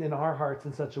and reign in our hearts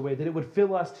in such a way that it would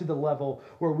fill us to the level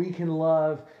where we can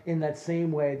love in that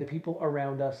same way the people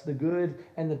around us, the good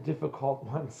and the difficult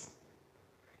ones,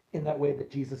 in that way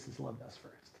that Jesus has loved us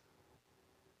first.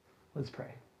 Let's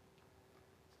pray.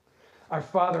 Our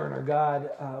Father and our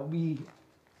God, we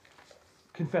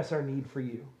confess our need for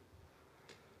you.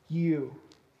 You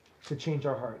to change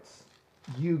our hearts.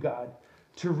 You, God,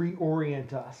 to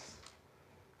reorient us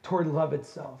toward love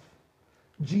itself.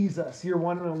 Jesus, your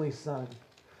one and only Son.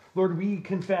 Lord, we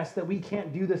confess that we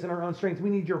can't do this in our own strength. We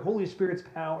need your Holy Spirit's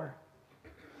power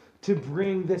to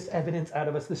bring this evidence out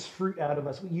of us, this fruit out of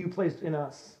us, what you placed in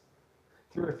us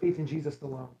through our faith in Jesus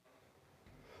alone.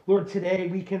 Lord, today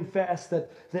we confess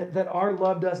that our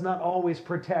love does not always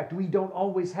protect. We don't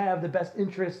always have the best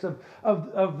interests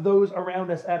of those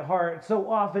around us at heart. So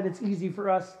often it's easy for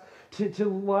us to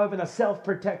love in a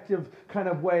self-protective kind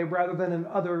of way rather than an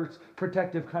others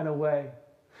protective kind of way.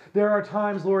 There are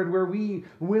times, Lord, where we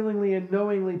willingly and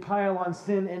knowingly pile on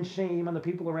sin and shame on the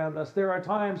people around us. There are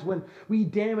times when we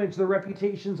damage the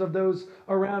reputations of those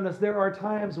around us. There are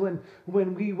times when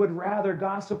we would rather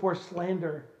gossip or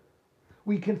slander.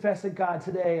 We confess it, God,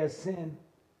 today as sin.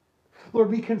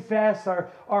 Lord, we confess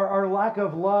our lack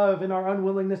of love and our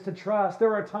unwillingness to trust.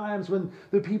 There are times when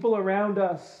the people around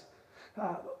us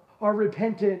are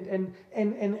repentant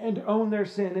and own their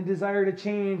sin and desire to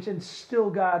change, and still,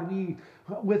 God, we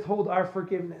withhold our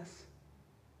forgiveness.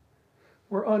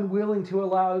 We're unwilling to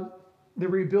allow the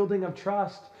rebuilding of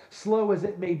trust, slow as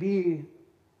it may be.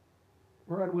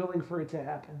 We're unwilling for it to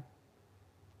happen.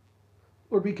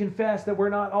 Lord, we confess that we're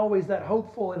not always that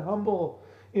hopeful and humble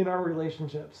in our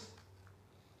relationships.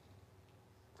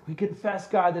 We confess,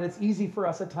 God, that it's easy for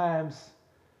us at times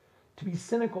to be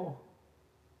cynical.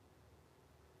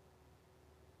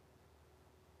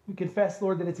 We confess,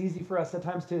 Lord, that it's easy for us at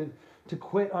times to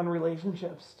quit on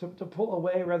relationships, to pull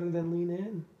away rather than lean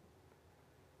in.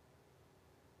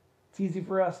 It's easy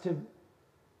for us to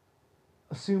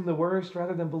assume the worst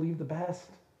rather than believe the best.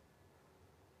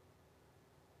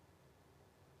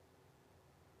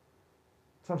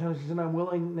 Sometimes there's an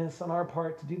unwillingness on our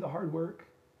part to do the hard work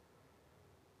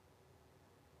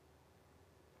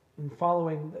in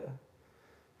following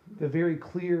the very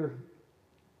clear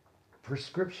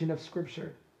prescription of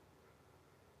Scripture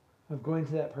of going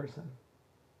to that person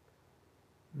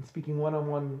and speaking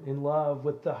one-on-one in love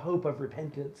with the hope of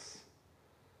repentance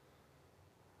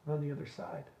on the other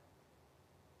side.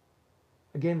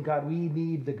 Again, God, we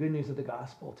need the good news of the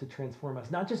gospel to transform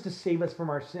us, not just to save us from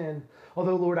our sin.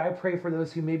 Although, Lord, I pray for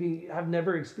those who maybe have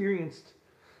never experienced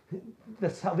the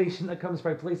salvation that comes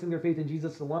by placing their faith in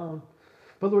Jesus alone.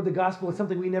 But, Lord, the gospel is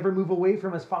something we never move away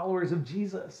from as followers of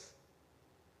Jesus.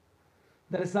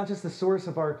 That it's not just the source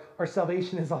of our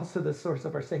salvation, it's also the source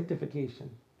of our sanctification.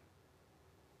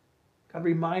 God,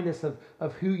 remind us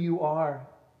of who you are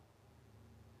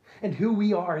and who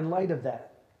we are in light of that.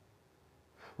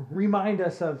 Remind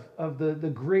us of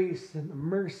the grace and the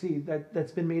mercy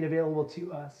that's been made available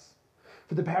to us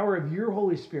for the power of your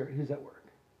Holy Spirit who's at work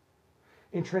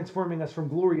in transforming us from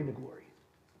glory into glory.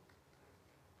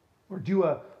 Or do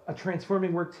a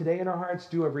transforming work today in our hearts,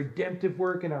 do a redemptive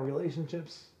work in our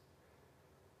relationships.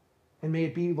 And may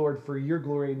it be, Lord, for your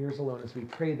glory and yours alone as we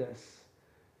pray this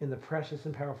in the precious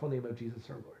and powerful name of Jesus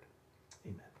our Lord.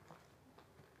 Amen.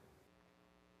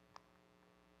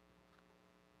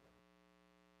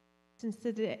 Since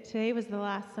today was the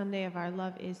last Sunday of our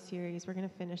Love Is series, we're going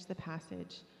to finish the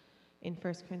passage in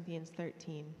 1 Corinthians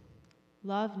 13.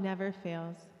 Love never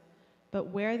fails, but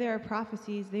where there are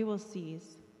prophecies, they will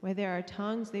cease. Where there are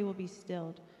tongues, they will be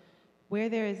stilled. Where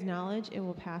there is knowledge, it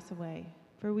will pass away.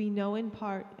 For we know in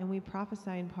part and we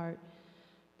prophesy in part.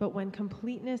 But when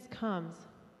completeness comes,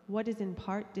 what is in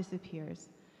part disappears.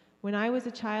 When I was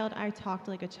a child, I talked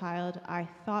like a child. I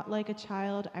thought like a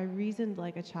child. I reasoned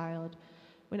like a child.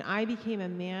 When I became a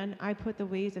man, I put the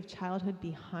ways of childhood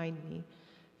behind me.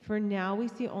 For now we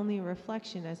see only a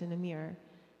reflection as in a mirror.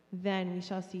 Then we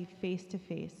shall see face to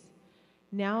face.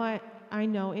 Now I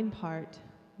know in part,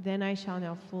 then I shall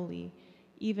know fully,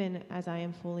 even as I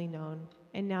am fully known.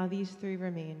 And now these three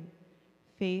remain: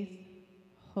 faith,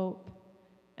 hope,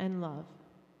 and love.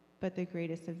 But the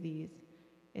greatest of these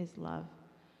is love.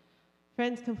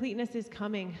 Friends, completeness is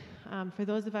coming. For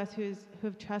those of us who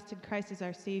have trusted Christ as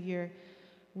our Savior,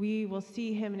 we will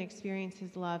see him and experience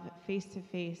his love face to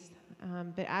face.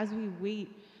 But as we wait,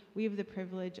 we have the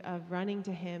privilege of running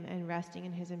to him and resting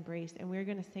in his embrace. And we're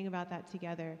going to sing about that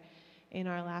together in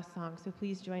our last song. So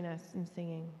please join us in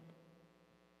singing.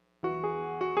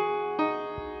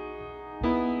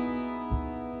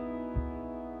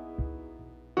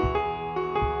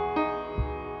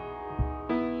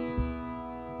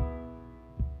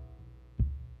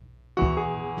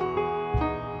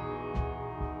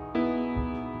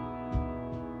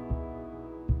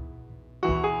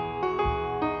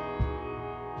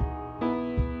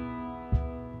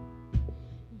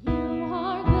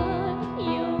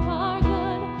 You are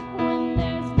good when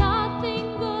there's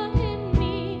nothing good in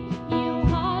me. You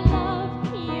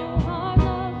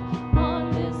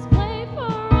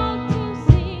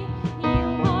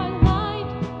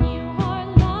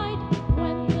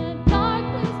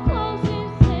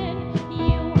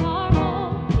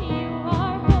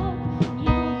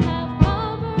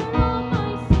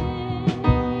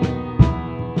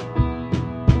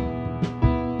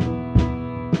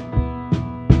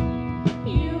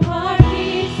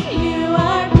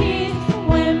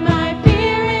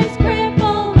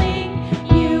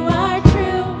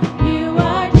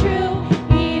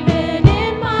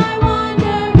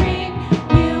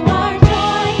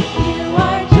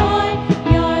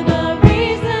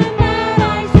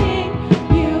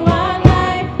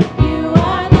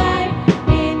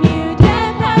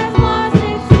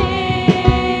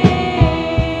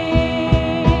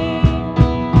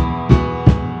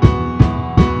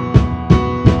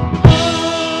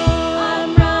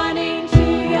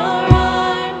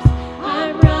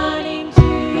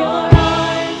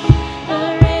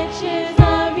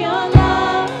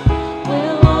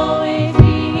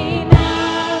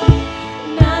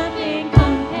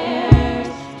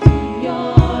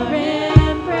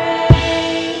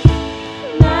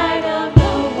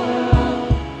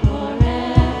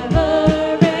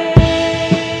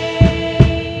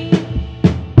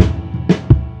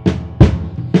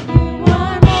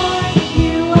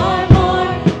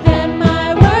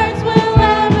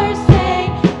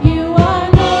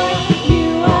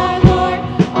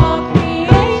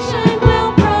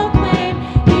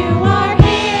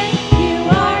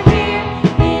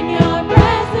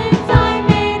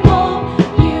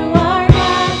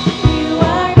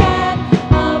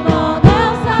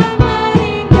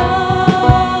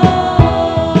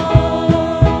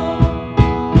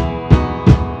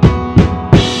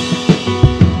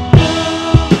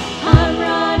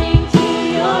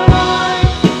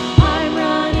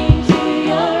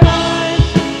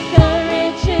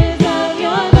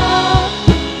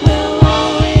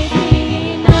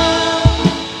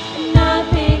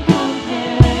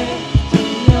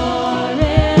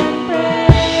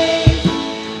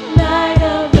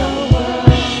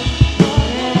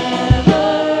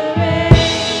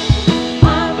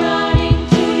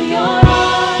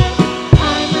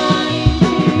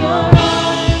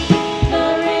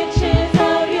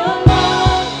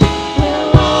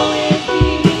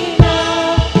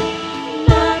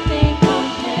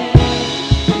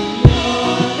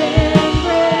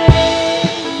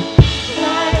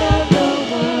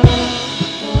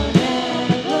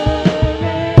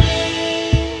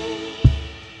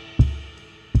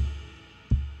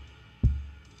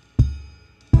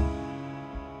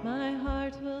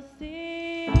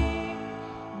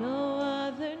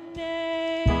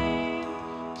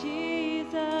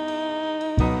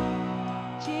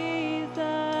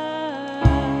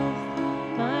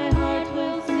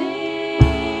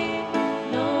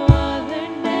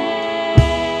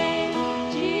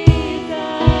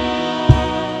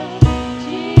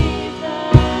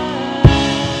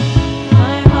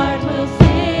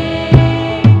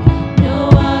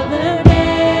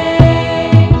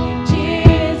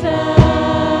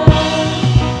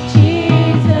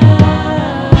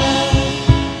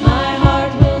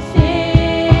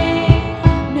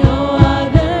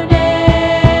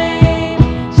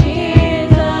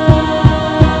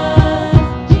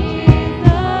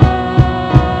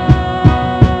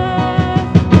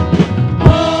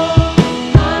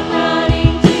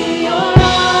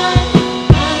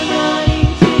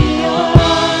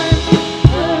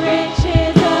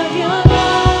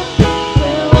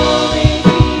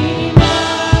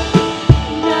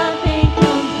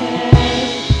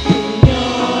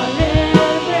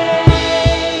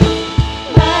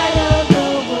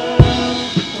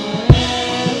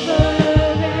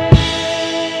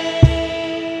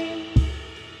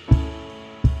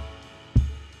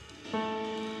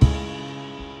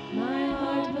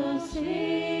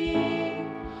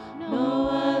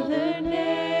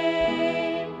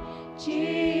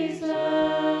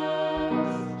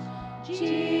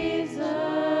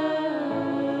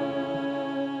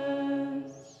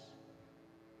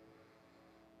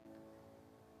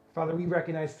Father, we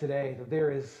recognize today that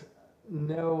there is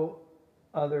no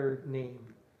other name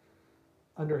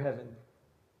under heaven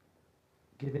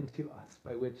given to us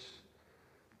by which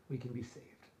we can be saved.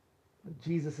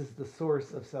 Jesus is the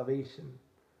source of salvation.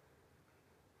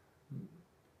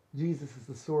 Jesus is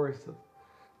the source of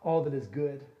all that is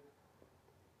good.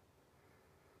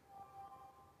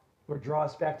 Lord, draw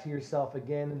us back to yourself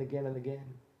again and again and again.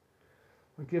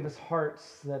 Lord, give us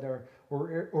hearts that are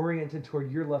oriented toward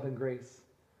your love and grace.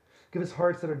 Give us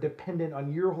hearts that are dependent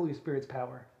on your Holy Spirit's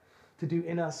power to do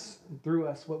in us and through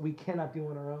us what we cannot do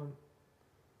on our own.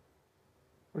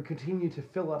 Lord, continue to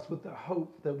fill us with the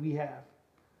hope that we have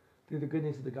through the good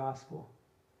news of the gospel.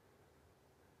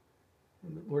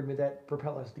 And Lord, may that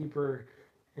propel us deeper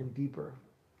and deeper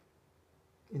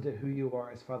into who you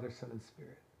are as Father, Son, and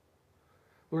Spirit.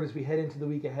 Lord, as we head into the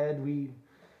week ahead, we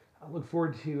look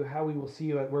forward to how we will see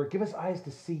you at work. Give us eyes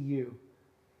to see you.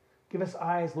 Give us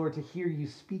eyes, Lord, to hear you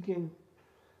speaking.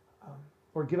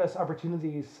 Lord, give us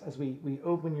opportunities as we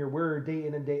open your word day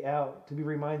in and day out to be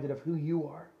reminded of who you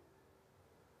are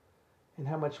and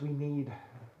how much we need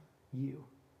you.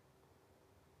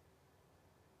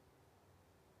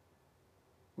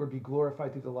 Lord, be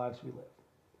glorified through the lives we live.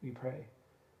 We pray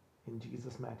in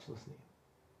Jesus' matchless name.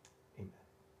 Amen.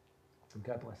 And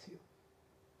God bless you.